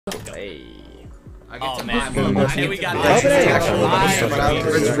Hey. Oh man, hey, we got It's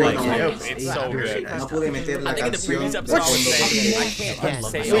so good. No pude meter la I think in the previous canción. episode I was saying I can't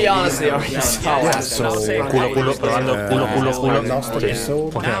say We honestly already saw last So, culo, probando, culo.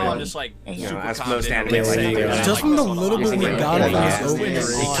 now I'm just like super as close confident to in saying Just from the little bit we got in this opening,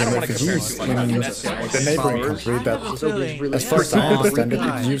 I don't want to compare it to the neighboring country that, as far as I understand it,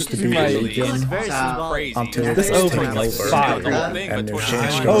 it used to be religion until it was taken over and they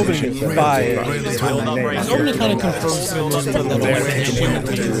changed ownership. Opening kind of confirms the They're taking him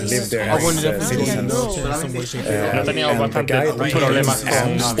to live there as citizens. No teníamos bastantes problemas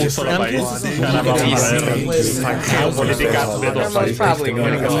con un solo país. Ganábamos políticas de dos países. Probably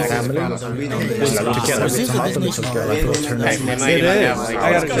going to go back.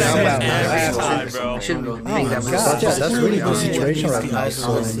 That's really the situation right now.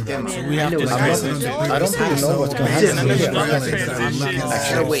 So we have to I don't really know what's going to happen here.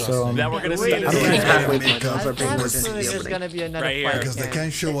 Actually, so that we're gonna see in There's this gonna be another right here. Because they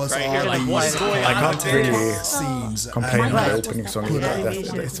can't show us Right all here, like, what's these going I can't really scenes. complain about the opening song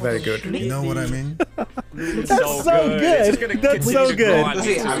either. It's very good. You know what I mean? That's so good. That's so good.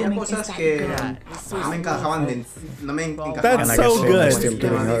 Sí, había cosas que no me encajaban no me encajaban. That's And I so guess good. still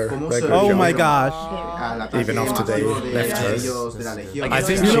doing her very good Oh job. my gosh. Even after they left her. I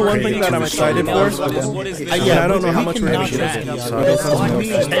think You know she one thing that I'm excited for? What is this? Yeah, I don't know how much we're going to get.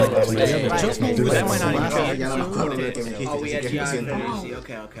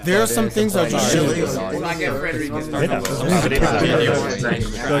 There are some things that just should. Because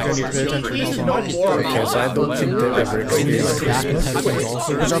I don't think they ever experienced Christmas.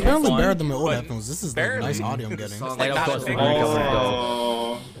 Which are apparently better than my old headphones. This is like nice audio I'm getting.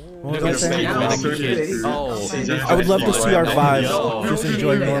 What was I saying? I would love to see our vibes just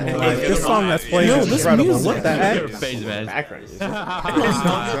enjoy normal life. This song that's playing is incredible. What the heck?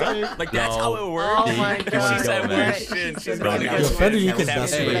 Like that's how it works. Oh my God. She said weird shit. She's going Yo, Frederick is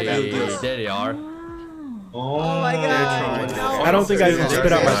best There they are. Oh my god. I don't think I can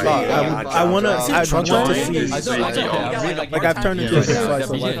spit out my thought. I'd want to see. Like I've turned into a big slice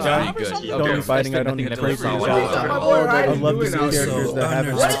of life guy. Don't need fighting. I don't need crazy. I'd love to see characters that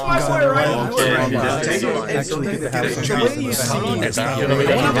haven't actually get to have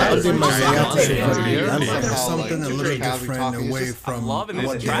Something a little different away from. I'm loving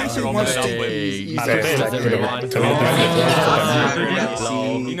this track. You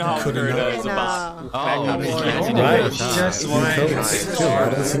know how good it is about. Right. Just why. I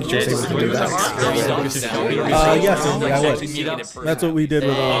don't think she was able to do that. Yes, I would. That's what we did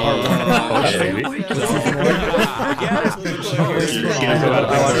with part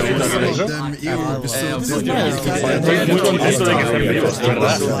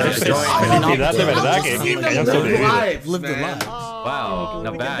Lived it live. Wow,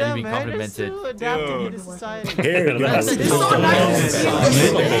 not bad. You've been complimented. Here,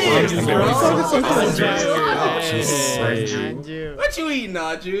 What you eating,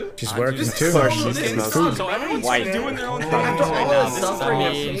 Naju? she's working too. So everyone's doing their own thing right now.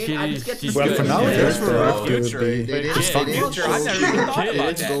 This is She's Well, for now, there's the it's fine. Future, I never even thought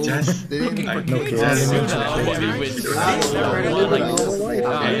about that. no kids.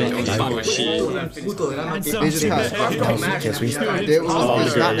 Yes, we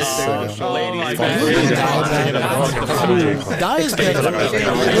Guy is dead.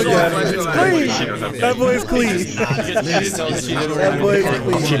 That boy's clean. That boy's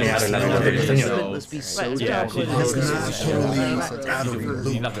clean.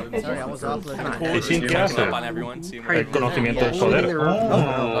 El conocimiento es poder.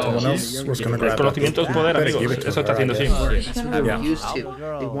 Someone else was gonna El grab conocimiento es poder, amigos. Eso está haciendo Sim. Used to.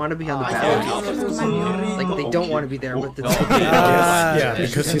 They want to be on the battlefield. Like they don't want to be there with the Yeah,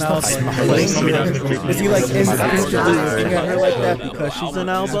 because he's not smiling. Is he like instantly looking at her like that because she's an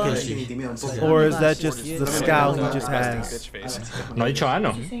Alba? Or is that just the scowl he just has? No ha dicho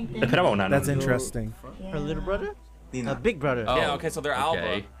ano. Esperaba un ano. That's interesting. Her little brother? A big brother. Yeah, okay, so they're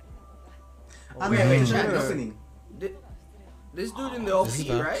Alba. Wait, chat, opening. This dude in the OP,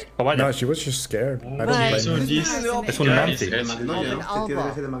 right? Oh, vaya. No, she was just scared. I don't blame her. Es un Nancy. Magnolia.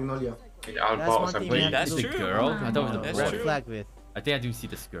 De Magnolia. That's one thing we have That's to do. true. Girl, I thought it was a Red boy. flag with. I think I do see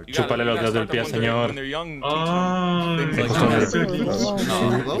the skirt. Chúpale los dedos del pie, señor. When they're young.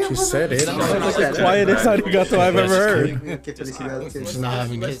 She said it. That's the quietest arigato I've ever heard. She's not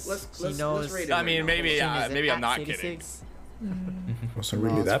having it. She knows. I mean, maybe I'm not kidding. Wasn't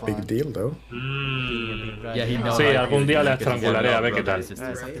really that big a deal though. Yeah, he knows. Sí, algún día le estrangularé a ver qué tal.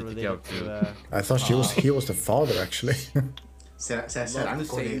 I thought he was the father actually. ¿Serán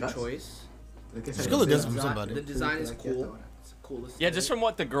colegas? She's gonna get from somebody. The design is cool. Yeah, just from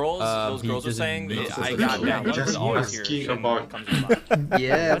what the girls, those girls were saying, I got that. Just asking about.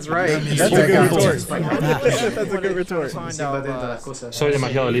 Yeah, that's right. That's a good retort. That's a good retort. Soy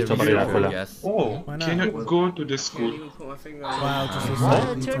demasiado listo para ir a la escuela. Oh, cannot go to the school. Wow,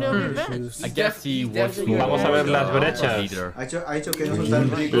 I guess he wants to. Vamos a ver las brechas. Ha hecho que no son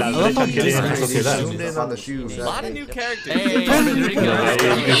tan ricos. Las brechas que tiene esta sociedad. A lot of new characters. Hey,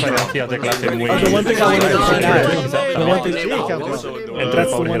 Esa gracia de clase muy... The one thing I wanted to point out. The one thing. Entre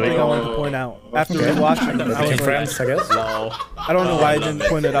That's the one thing I wanted to point out. After rewatching, I was like, friends, I guess. I don't know why I didn't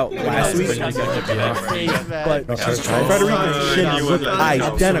point it out last week, but Frederica and Shin look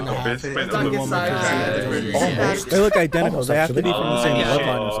identical. Almost. They look identical. They have to be from the same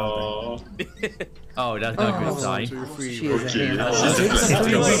bloodline or something. Oh, that's not a good sign. She is a handful.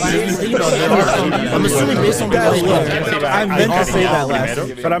 I'm assuming based on that look, I meant to say that last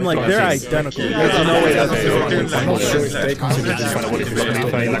week, but I'm like, they're identical. There's no way that's I'm not sure if they consider this one. I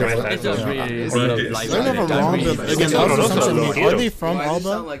don't know if I'm wrong, but again, are they from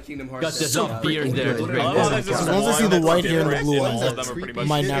Alba? Because there's no beard there. As long as I see the white hair and the blue eyes, that's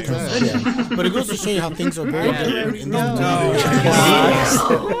my natural suspicion. But it goes to show you how things are very different in these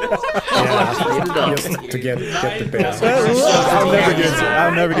two. To get the bear.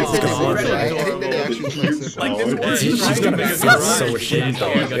 I'll never get sick of She's gonna be so ashamed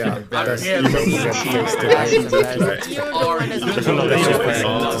though. Yeah, that's I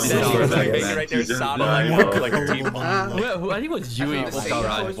think it was Yui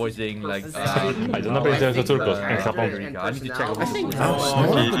Okara voicing like. Hay una película de estos turcos en Japón. I need to check.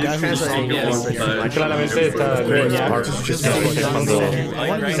 Claramente esta niña cuando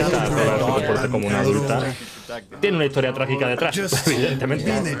como una adulta tiene una historia trágica detrás, evidentemente.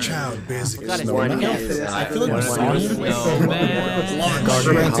 Being a child, basically. I feel like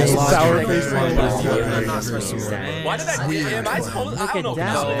sour face. Why did I do him? I don't know.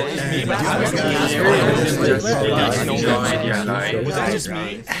 Was that just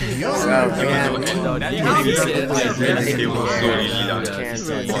me?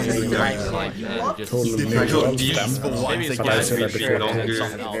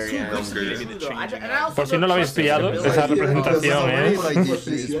 Por si no lo habéis pillado, esa representación es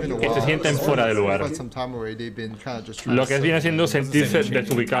que se sienten fuera de lugar. Lo que viene siendo sentirse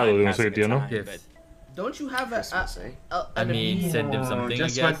desubicado de un sitio, ¿no? Don't you have I mean, send him something, I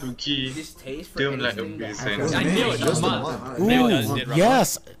Just guess. want to keep them like a business. I knew it, just Ooh,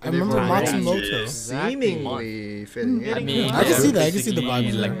 yes, I remember Matsumoto. Seemingly fitting in. I mean, I can see that. I can see the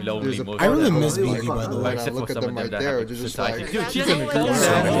vibe. like lonely I really miss BB, by the way. Except for some of them that have society. I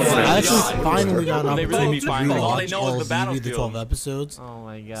actually finally got an opportunity to rewatch all of BB, the 12 episodes. Oh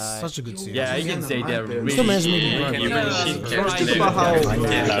my god. Such a good series. Yeah, you can say they're really. Still managed to make me cry.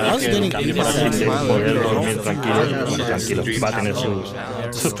 I was getting 80%. Dormir tranquilos, va a tener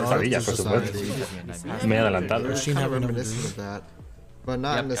sus pesadillas, por supuesto. Me he adelantado. But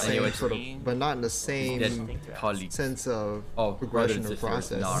not in the same sort of, but not in the same sense of progression or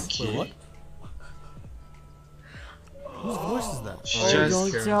process. Wait, what? Whose voice is that?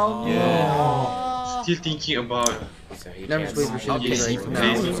 Just still thinking about. Never suppose we should be like, no,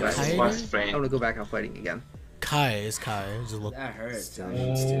 I want to friend. go back out fighting again. Kai is Kai. Just look. That hurts.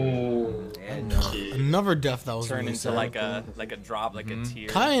 Another death that was Turn really into sad. like a drop, like a tear.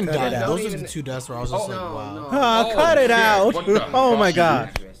 Kai and Dai, those are the two deaths where I was just like, wow. Ah, Cut it out! Oh my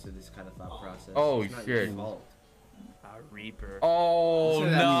god. Oh shit. Reaper. Oh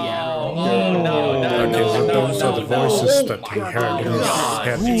no. Those are the voices that he heard in his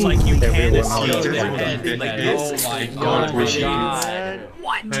head. It's like you can't Everyone see else. their head like this. Oh my god.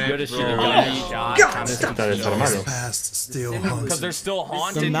 What? You're the shit. Está desarmado. Past still Because haunts. they're still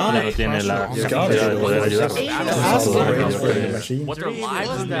haunted. Ya no tiene la capacidad de poder ayudar. What their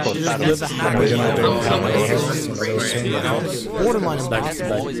lives Borderline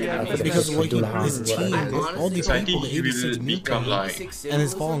impossible. Because what his team, all the people, the 86 meet him, and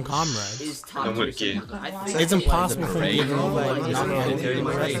his fallen comrades. It's impossible for him to get over,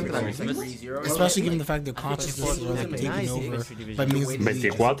 especially given the fact that consciousness are like taking over by means of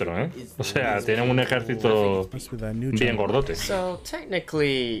 24, ¿eh? O sea, tienen un ejército bien gordote. So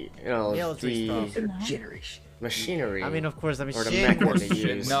technically, you know, the machinery. I mean, of course, I mean, or the mech that they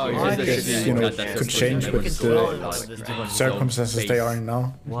use. Could change with the circumstances they are in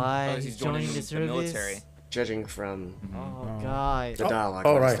now. Why he's joining the service? Judging from the dialogue.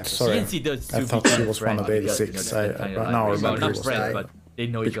 Oh, right, sorry. I thought he was one of the 86. Now I remember he was They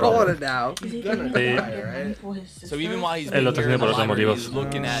know each Call other. it now. So even while he's El otro tiene por otros motivos. he's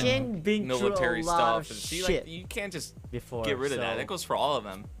looking at Shin been through military a lot stuff of and see, shit like, you can't just before, get rid of that. so- That goes for all of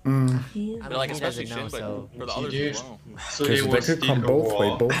them. But like he especially doesn't know, Shin, but so- for the others as well. So Because they they was could come in a both way,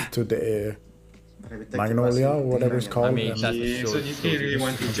 war. both to the Magnolia, or whatever it's called. I mean, that's Yeah, for so sure. if he really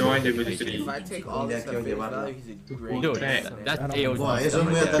want to join the military, If I take all this at face value, he's a great Dude, guy. that's AOG. Wow, eso es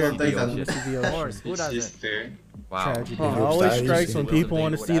muy Attack on Titan. Of course, who it's doesn't? just there. Wow. Tragedy always strikes when people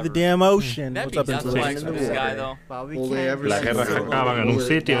want to see the damn ocean. That'd What's be up, that's Inflation? flex for this guy though. But we Will they can't ever Las see guerras the- acaban en un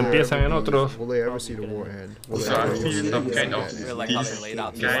sitio y empiezan en otro. Will they ever see the war end? Will they So I ever feel see some the kind war of end? I like how they laid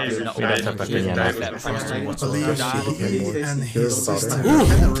out this guy is the Mira esa pequeña, ¿no? that primary Believe and Here's his about sister it.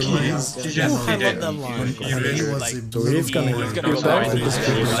 had He realized just did it. that line. He And he really was like a So he's gonna He's do gonna go that. out.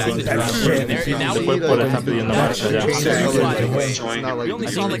 This And now Su we cuerpo le está pidiendo marcha ya. we only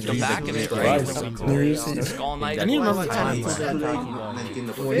saw like the back of it, right? Skull Knight. I need to remember the time.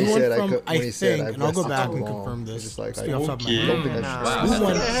 When We he went said, from, when I he said, think, I've and I'll go rested back too and long, confirm it's this. just like, Straight I off the top of my don't think head. I Wow. should. We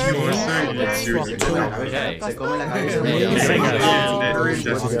went Okay. Se come la cabeza.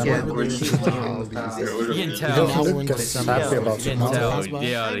 You can He tell. doesn't look as happy about You it. can tell.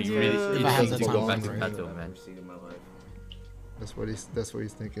 Yeah, like really, If I had it the needs to go time, back to right? battle, man. That's what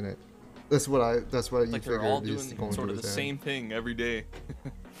he's thinking it. That's what you Like they're all figured doing he's going sort to of the his same thing every day.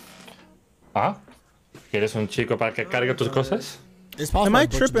 ¿Ah? ¿Quieres un chico para que cargue tus cosas? It's possible Am I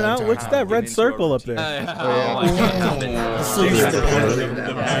butchered tripping that out? entire What's time. that red circle up there? Oh my god. So used to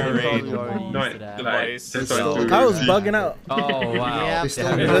The parade. No, like, that's what I was bugging out. Oh wow. Is that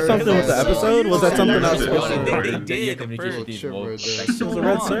something with the episode? Was that something I was supposed to do? They communication these wolves. There's a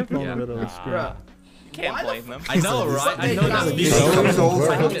red circle in the middle of the screen. Can't blame them. I know, right? I know that.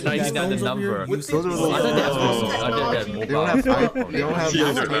 I know that 99 the number. Those are I thought they had mobile. I thought they had They don't have mobile. they don't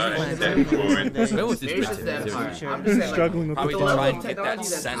have Where was this There's just printed? that part. Seriously? I'm just saying, Struggling with Probably the the trying level to of get that technology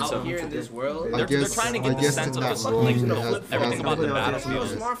that's sense out of. here in this world. They're trying to get the sense of just like you know flip everything about the battlefield.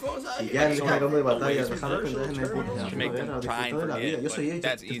 Smartphones out Y here. ya en el cargamos de batalla, dejando pendejas en el puto. To make them try and forget, Yo soy but ella.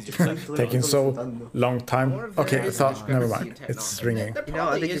 that's easy. taking so long time. Okay, I thought, never mind. It's ringing. You know,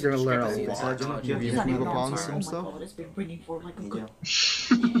 I think you're gonna learn a lot.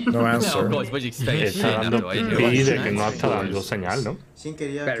 No answer. Of course, but you expect shit Está dando after I do. pide que no está dando señal, ¿no?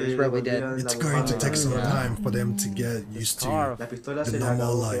 Battery's probably dead. It's going to take some time for them to get used to the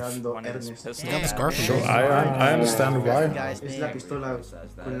normal life. Got the scarf from So it. I understand why. Es la pistola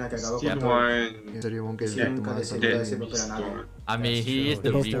con la que acabó Still con one. En serio, won't get it Siempre to my dead side. pistol. I mean, he is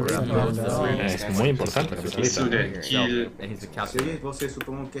the Both leader were of sent the down. Es muy importante la So pistolita. that kill and he's the Si captain. oyes voces,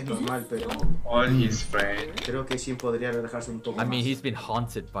 supongo que es normal, pero all his friends. creo que Shin podría relajarse un poco I mean, más. he's been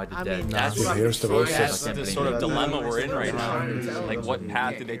haunted by the dead. That's He hears the voices. That's the sort of dilemma we're in right now. Like, what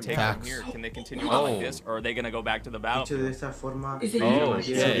path do they take from here? Can they continue on like this, or are they gonna go back to the Dicho battlefield? de esta forma, Oh, quiere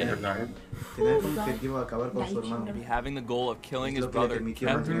shit. tener como objetivo acabar con su hermano. Having the goal of killing his brother,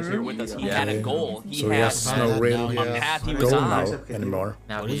 kept him here with us. He Yeah. had a goal. He So he had has no real a path he was goal on. now anymore.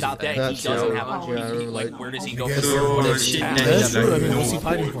 Now he's Without that, he That's doesn't true. have a Yeah, like. Where does he go? Because from here? So she That's true. I mean, what's he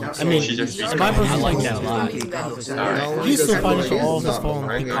fighting for? I mean, in my personal like that a lot. he's still fighting for all of his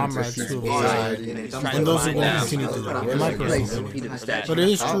fallen comrades too. And those are going to continue to do that. In my personal opinion. But it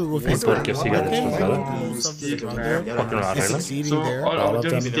is true with his Porque sigue I think destrozada. of the brother Porque no la is arreglan. succeeding So there. all of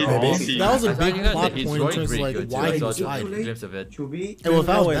them still Maybe. see. That was a big He's plot point in drawing terms of pretty like good, why he too. I was saw a fighting. glimpse of it. And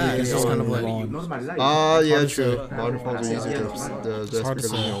without that, it's just kind of like Normal life. Yeah, true. Modern phones are easier to that's hard to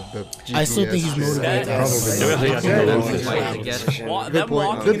because, say. the I still think he's GPS. motivated. Yo voy a seguir haciendo voces. Them point,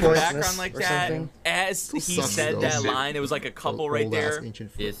 walking good in the point. background like Or that, something. as he Sucks said though. that line, it was like a couple right there.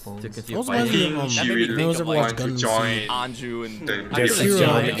 Is to continue Those reminds fighting. me of That made me She think will of want like to join Anju and Yes, feel it's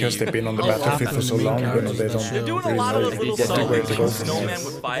like because they've been on the I'll battlefield laugh for so at the long, main you know, they characters don't they're doing a really lot know of little the subtle way to go. Snowman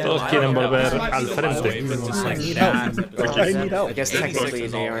with fire. Todos quieren volver al frente. I need help. I guess technically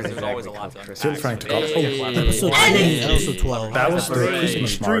they aren't There's always a exactly lot called to Christmas. Still trying to cut. Episode 20, episode 12. That was the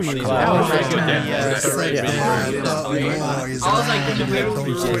Christmas march. Extremely I was like, the way we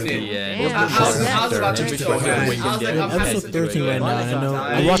ruined it. I was about to be so mad. I was like, I'm Episode 13 right now. I know.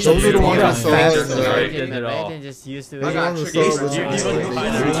 I watched Those are the ones I episode saw. 12. Imagine just used to I got it. tricked.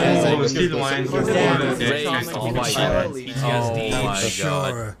 Still one. Oh my god. Oh my god.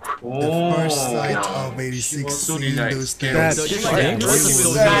 Sure. The first sight of 86 seeing those That's things.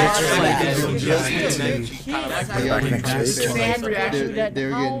 Sam's reaction to that. They're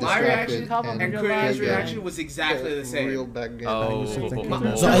getting My reaction distracted and Korea's reaction was exactly the same. real back game. Oh. So I think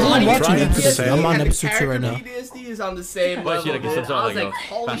I'm watching episode. I'm on episode 2 right now. PTSD is on the same What, level. she like some dude. sort I of was like like, a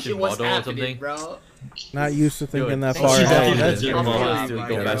holy fashion shit, what's model or happening, something? bro? Not used to thinking that far ahead.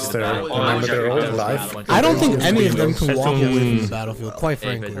 I don't think any of them can walk away from the battlefield, quite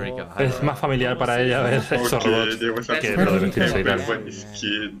frankly. Es más familiar para ella ver esos robots que lo de vestirse y tal.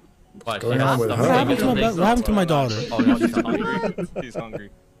 What happened to my daughter? She's hungry.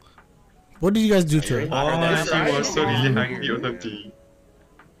 What did you guys do to her? She was so really hungry or something.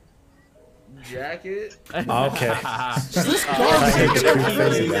 Jacket. Okay.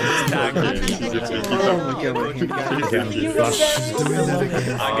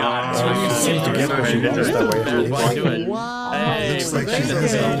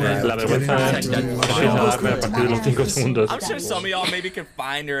 La vergüenza empieza a darme a partir de los 5 segundos. I'm sure some of y'all maybe can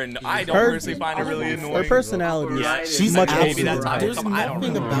find her, and I don't personally find her really annoying. Her personality, she's much maybe that's how There's come. I don't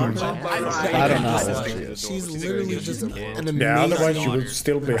nothing know. about her. I don't know. She's literally just an amazing. Yeah, otherwise you would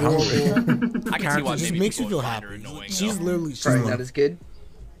still be hungry. I can see why just maybe makes you people feel find her happy. annoying, She's though. literally. She's That is good.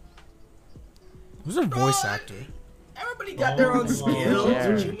 Who's a voice actor? Everybody got their own skills.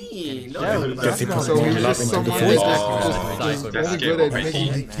 What you mean? Because he puts So more he's love just into the someone voice that's actor. only good at making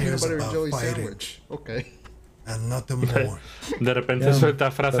He peanut cares butter and about jelly fighting. sandwich. Okay. And nothing more. De repente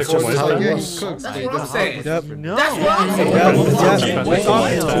suelta frases That's como what- esta. Yeah, he cooks. That's what I'm saying. Yep. No. That's what I'm saying. We're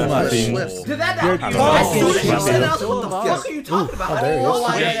talking too much. To that, You're as talking soon as you too said much. that, what the fuck are you talking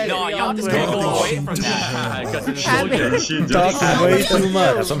about? No, y'all just can't go away from that. Talking way too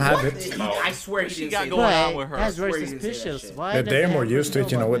much. Some habits. I swear he She didn't got say going that. on with her. That's very Swear you didn't say that suspicious. shit. Why? Yeah, does they're he more have used to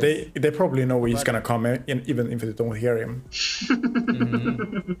it, you know. They probably know he's gonna come in, even if they don't hear him.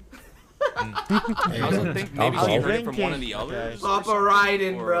 I also think maybe she heard it from one of the others. Papa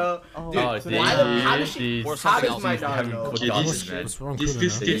riding, bro. Dude, Oh, how does she? Or How something does my else. daughter know? Okay, He's still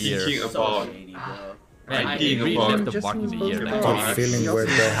thinking about Man, he really left the mark in the year. That feeling where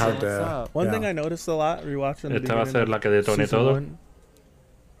they have the. One yeah. thing I noticed a lot rewatching the Esta va a beginning ser la que detone of todo. season 1,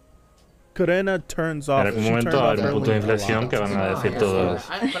 Kurena turns off. En algún she turns momento off hay un her punto de link a inflexión lot. que van a decir todos.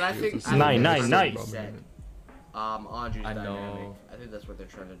 But I think Nine. Andrew's dynamic. I think that's what they're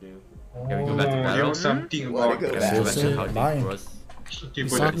trying to do. Can we go back to battle? something about Todos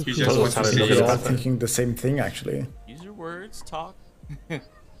saben lo que they're all thinking the same thing, actually. Use your words, talk.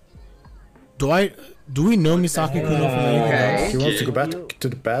 Do we know Misaki Kuno from anything else? He wants to go back to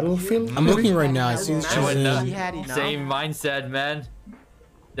the battlefield? I'm looking right now. I see she's in. Same mindset, man.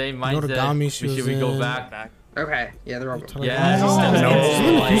 Same mindset. Noragami, she was Should we go in. back? Okay, yeah, they're all. Yeah, She's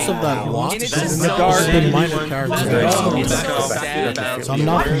been the piece of that watch. And it's She's just in the so dark sad. and minor character. It's so sad. So I'm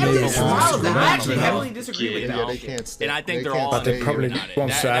not familiar with I her. actually heavily disagree with Yeah, that. they can't stay. And I think they they're can't all But they stay probably here.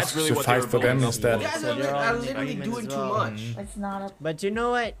 wants to ask to fight for them instead. You guys are literally doing too much. It's not a. But you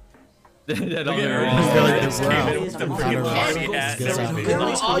know what? Don't get me He's wrong. got like this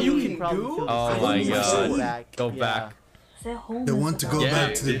Literally all you can do. Oh my god. Go back. They want to go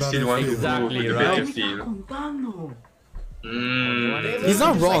back to the battlefield. Exactly, right? He's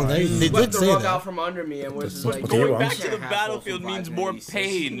not wrong. They Swept did the say rug that. out from under me and was just like, what he Going wants. back to the battlefield means more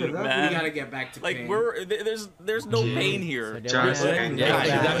pain, We man. gotta get back to Like pain. there's no pain here. Yeah, exactly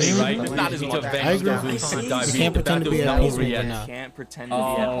right. It's not as much I pain. agree. You can't pretend to be at peace when you're not. Can't pretend to be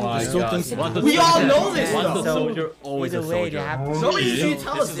Oh my still god. think- We all know this, Once a though. soldier, always a Either way, they soldier. have to. Nobody should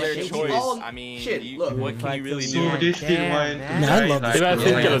tell This us is this their shit. choice. We all, I mean, shit, you- look. what can you really So do? they still want to Man, I love like, Iba a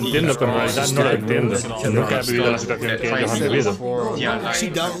decir que lo entiendo, pero en realidad no lo entiendo. Nunca he vivido la situación que ellos han vivido.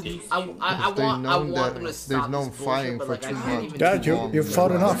 I want them to They've stop known this fighting bullshit, for but, too like, I can't much. even Yeah, do you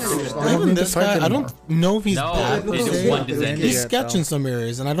fought enough. Even this guy, I don't know if he's No, bad per they just se. want this end. He's sketch in some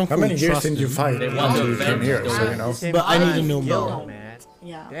areas, and I don't How fully many years trust didn't you him. fight They want until to you came avenge here, the so you know? But I need to know more.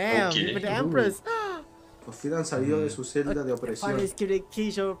 Yeah. Damn, but the Empress. Por fin han salido de su celda de opresión. What is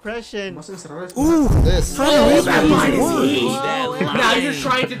Kirikisha oppression? Vamos a encerrar el Ooh, This. That line is he. That Now line. you're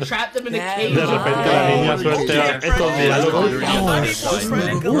trying to trap them in a cage. De repente la niña suelta estos diálogos.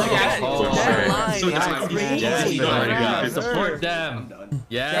 Support them.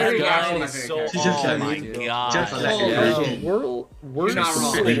 Yeah, Very guys. so just Oh like my just god. like You're not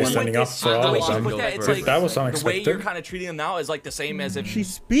wrong. Really standing up for all of them. It's like That was the way you're unexpected. kind of treating them now is like the same as if She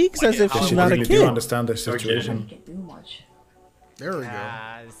speaks as if She she's not a really do kid. understand the situation. there we go.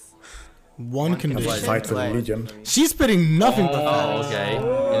 Yes. One condition. Fight for the Legion. She's spitting nothing but Oh, facts. okay.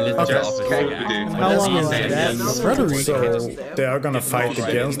 And listen to Just opposite. How long is that? Frederick. So they are gonna fight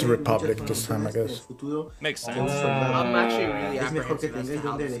against the Republic this time, I guess. makes sense. I'm actually really Es mejor que apprehensive as to tengáis how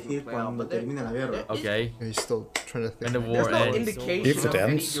donde this elegir will play out, cuando but they- termine la guerra. Okay. He's still trying to think. And the war ends. If it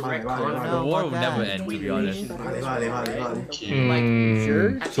ends, The war will never end, to be honest.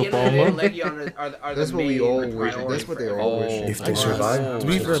 Supongo. That's what we all wish. That's what they all wish. if they survive, To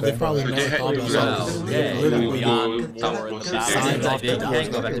be fair, they probably never thought about that.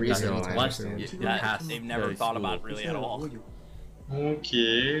 They've never thought about really at all.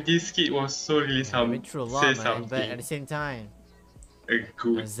 Okay, this skit was so really say But at something. the same time,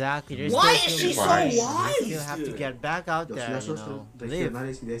 Good. exactly. There's Why still is she so wise? You still have to get back out there, you know. Live.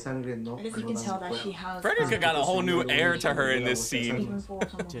 regionales y de sangre no. As you can tell that she has Frederica got a whole new air to her in this scene.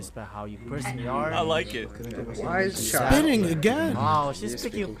 Just by how you personally are. I like it. Why is Spinning again. Oh, she's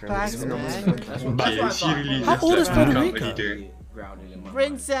picking facts, man. Okay, she really How just old is become a Frederica? leader.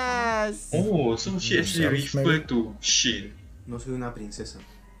 Princess! Oh, so she actually refer to Shin. No soy una princesa.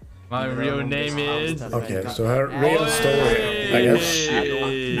 My real name is. okay, so her real story, I guess.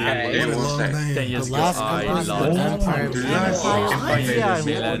 And it was like, 10 years The ago, last I emperor, the lost empire. the last empire.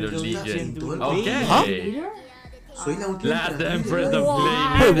 Mainland of Legion. Okay. Soy la última. Last empress of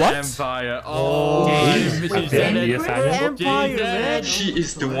Wait, Blade what? Empire. Oh, she said it. Empire, man! She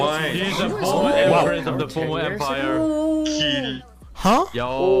is the one. She's the former empress of the former empire. Kill Huh? Yo.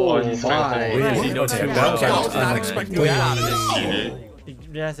 all his why? friends. She knows too That well. was unexpected. The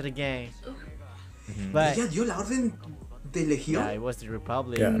rest of the game. But Ella dio la orden de legión. yeah, it was the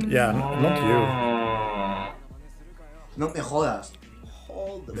Republic. Yeah, not you. No me jodas.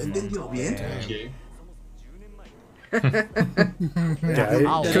 ¿Lo he entendido bien? Okay. Yeah,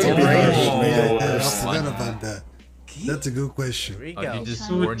 Ow. it could be I forgot about that. That's a good question. Here we Oh, go. you just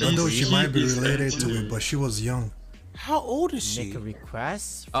So swore this Although she might be is related to actually- it, but she was young. How old is Make she? a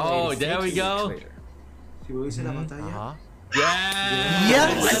request. Oh, there we go. Si lo hice en la pantalla. Uh-huh. Yeah.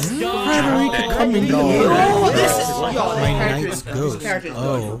 Yes! Frederica coming in. My knight's ghost.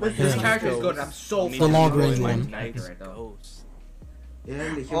 Oh, This yeah. character is good. I'm so The long range one.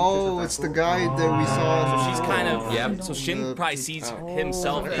 Oh, it's the guy that we saw. So she's kind of, yeah. So Shin probably sees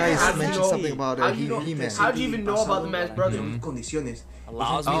himself The guy as mentioned something about He-Man. How do you even know about the man's brother? Condiciones.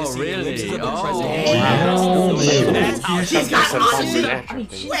 allows me to Oh, see really? glimpses of the Oh. president. Wow. That's how She's got honesty.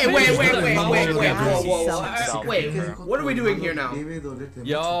 Wait, whoa. Wait, what are we doing here now?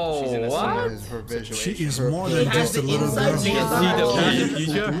 Yo, what? She is more than just a little girl.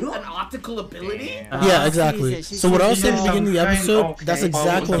 An optical ability? Yeah, exactly. So what I was saying at the beginning of the episode, that's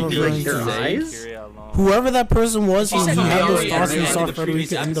exactly what I'm referring to. Whoever that person was, when he had those thoughts and he saw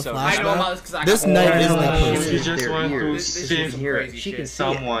Frederica in the flashback, this knight is that person. You just want to save She can see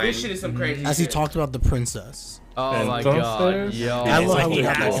someone. This shit is some crazy As he shit. talked about the princess. Oh my god, yo. I love how He we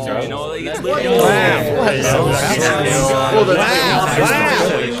have has that. to, you know, like, it's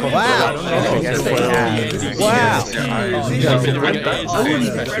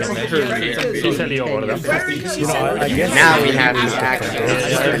Now we have the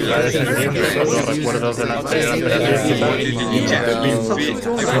action.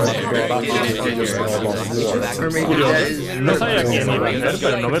 No sabía quién iba a ser,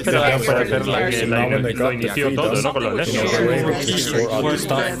 pero no me esperaba que fuera a ser la que lo inició todo, ¿no? Con los nervios.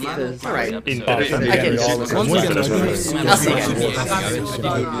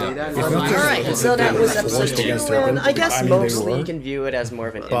 Alright, so that was episode 2, and I guess mostly you can view it as more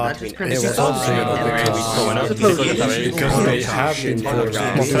of an in-between episode.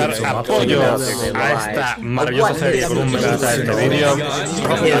 Mostrar apoyo a esta maravillosa serie con un me gusta a este vídeo,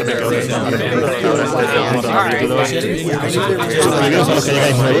 recordarme que os suscribiros a los que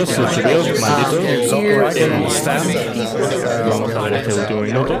llegáis nuevos, suscribiros, malditos, vamos a ver este último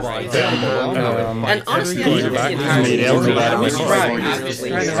minuto y me iré a un lugar mejor.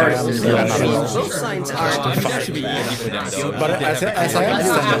 Both sides are But as I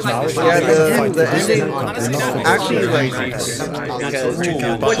understand it now, the ending actually like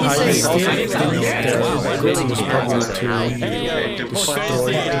what he says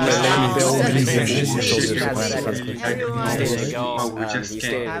he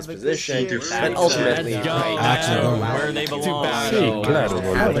stayed in his position, but ultimately where they belong. Sí, claro,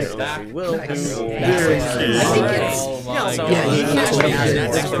 boludo.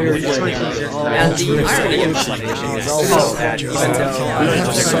 and the irony of it is also that even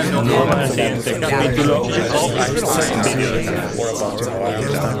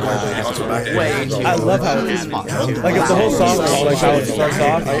I love how it's like if the whole song is like how it starts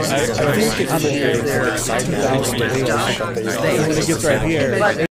off. I think it's when it gets right here.